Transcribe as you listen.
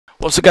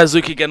What's up guys,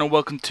 Luke again and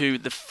welcome to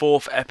the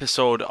 4th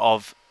episode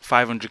of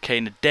 500k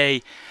in a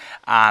day.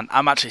 And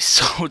I'm actually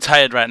so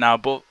tired right now,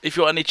 but if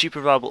you want any cheap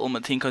reliable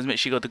Ultimate Team coins, make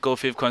sure you go to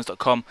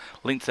gofivcoins.com.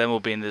 Link to them will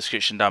be in the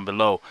description down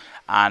below.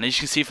 And as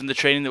you can see from the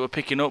training that we're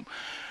picking up,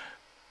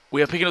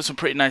 we are picking up some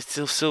pretty nice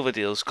silver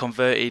deals,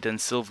 converted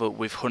and silver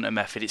with Hunter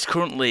method. It's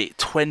currently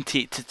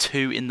 20 to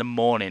 2 in the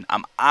morning.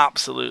 I'm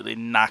absolutely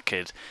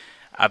knackered.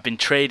 I've been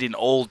trading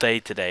all day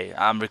today.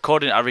 I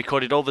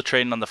recorded all the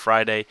training on the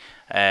Friday.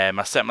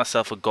 I set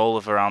myself a goal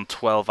of around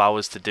 12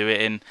 hours to do it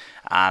in,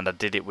 and I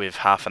did it with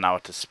half an hour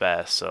to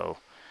spare. So,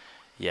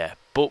 yeah.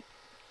 But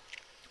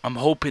I'm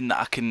hoping that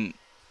I can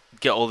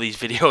get all these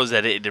videos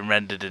edited and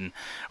rendered and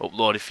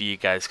uploaded for you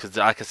guys, because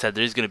like I said,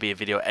 there is going to be a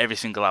video every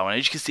single hour. And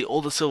as you can see,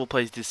 all the silver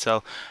players did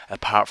sell,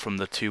 apart from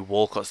the 2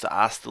 Walcotts that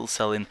are still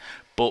selling.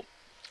 But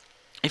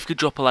if you could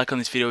drop a like on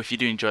this video if you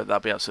do enjoy it,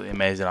 that'd be absolutely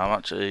amazing. I'm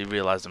actually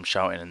realised I'm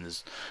shouting and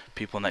there's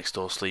people next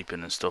door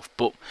sleeping and stuff.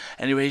 But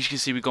anyway, as you can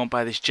see, we're going to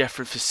buy this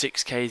Jeffrey for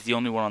 6k. He's the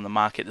only one on the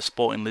market, the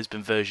Sporting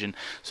Lisbon version,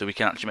 so we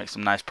can actually make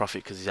some nice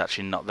profit because he's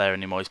actually not there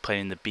anymore. He's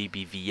playing in the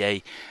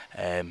BBVA.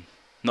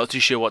 Not too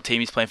sure what team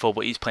he's playing for,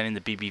 but he's playing in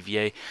the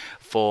BBVA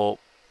for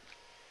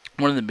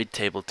one of the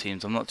mid-table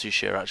teams. I'm not too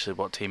sure actually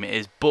what team it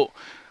is, but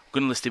we're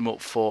going to list him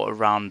up for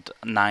around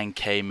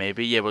 9k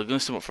maybe. Yeah, we're going to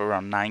list him up for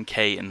around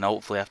 9k, and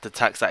hopefully after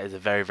tax that is a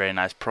very, very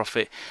nice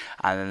profit.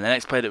 And then the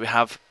next player that we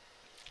have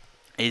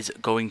is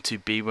going to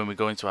be when we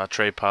go into our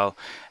trade pile,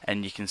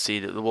 and you can see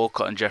that the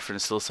Walcott and Jeffrey are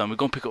still selling. We're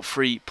going to pick up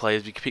 3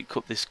 players. We can pick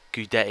up this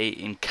Gudetti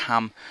in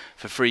Cam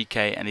for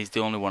 3k, and he's the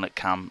only one at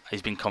Cam.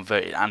 He's been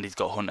converted and he's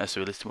got Hunter,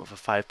 so we list him up for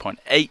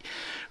 5.8.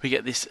 We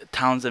get this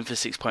Townsend for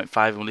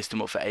 6.5 and we list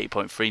him up for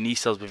 8.3, and he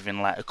sells within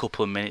like a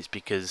couple of minutes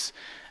because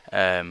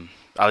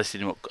I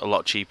listed him up a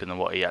lot cheaper than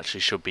what he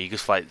actually should be. He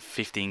goes for like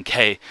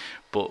 15k,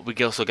 but we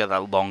can also get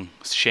that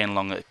Shane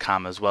Long at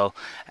Cam as well.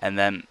 And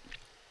then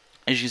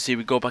as you can see,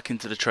 we go back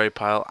into the trade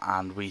pile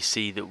and we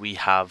see that we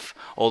have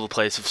all the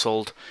players have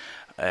sold,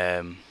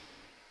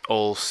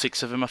 all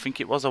 6 of them I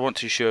think it was. I wasn't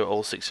too sure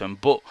all 6 of them,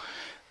 but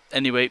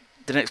anyway,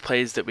 the next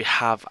players that we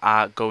have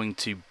are going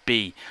to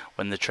be,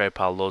 when the trade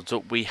pile loads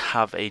up, we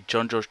have a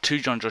two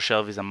John Joe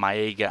Shelby's, a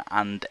Maega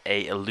and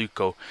a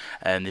Aluko,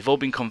 and they've all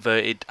been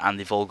converted and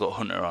they've all got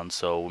Hunter on,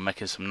 so we're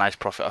making some nice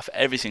profit off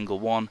every single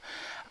one.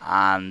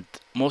 And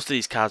most of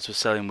these cards were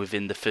selling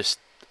within the first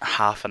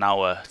half an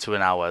hour to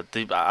an hour.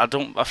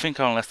 I think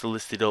I only have to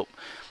list it up.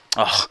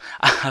 Oh,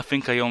 I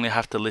think I only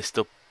have to list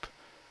up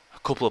a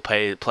couple of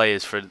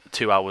players for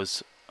 2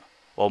 hours,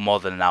 or more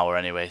than an hour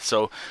anyway.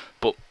 So,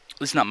 but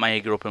listen that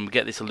Maega up, and we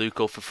get this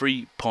Aluko for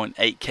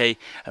 3.8k,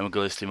 and we're going to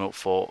list him up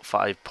for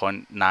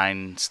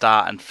 5.9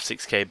 start and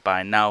 6k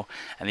buy now.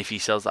 And if he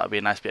sells, that'll be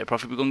a nice bit of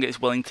profit. We're going to get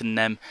this Wellington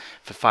Nem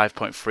for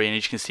 5.3, and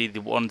as you can see,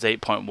 the one's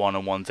 8.1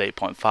 and one's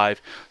 8.5.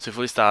 So if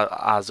we list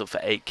ours up for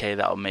 8k,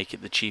 that'll make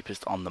it the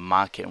cheapest on the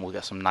market, and we'll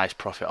get some nice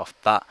profit off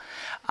that.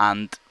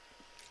 And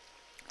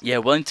yeah,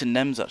 Wellington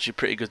Nem's actually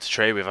pretty good to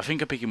trade with. I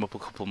think I pick him up a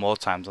couple more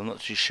times, I'm not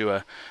too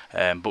sure.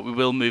 But we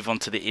will move on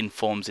to the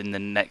informs in the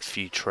next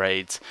few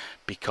trades,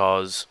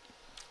 because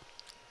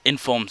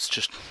informs,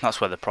 just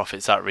that's where the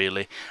profit's at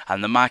really.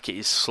 And the market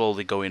is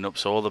slowly going up,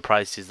 so all the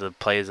prices, the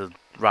players are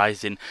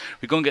rising.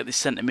 We're going to get this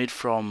centre mid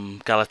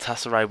from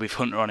Galatasaray with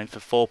Hunter on him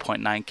for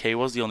 4.9k.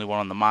 Was the only one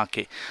on the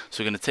market,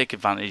 so we're going to take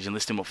advantage and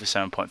list him up for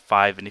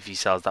 7.5, and if he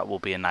sells, that will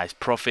be a nice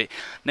profit.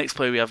 Next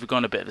player we have, we're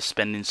going on a bit of a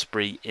spending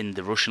spree in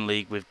the Russian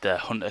league with the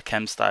Hunter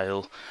Chem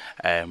style.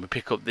 We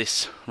pick up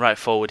this right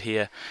forward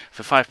here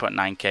for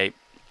 5.9k.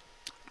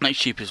 Next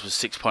cheapest was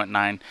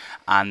 6.9,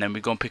 and then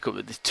we're going to pick up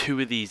the 2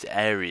 of these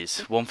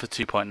areas, one for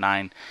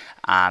 2.9,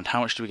 and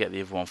how much do we get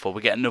the other one for?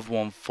 We get another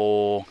one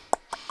for,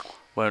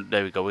 well,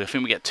 there we go. I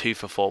think we get 2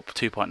 for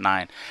 2.9,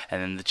 and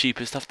then the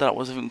cheapest after that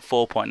was I think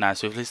 4.9.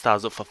 So if this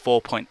starts up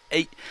for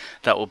 4.8,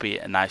 that will be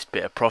a nice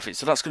bit of profit.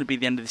 So that's going to be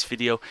the end of this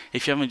video.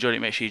 If you haven't enjoyed it,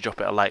 make sure you drop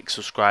it a like,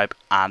 subscribe,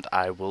 and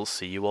I will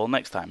see you all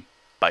next time.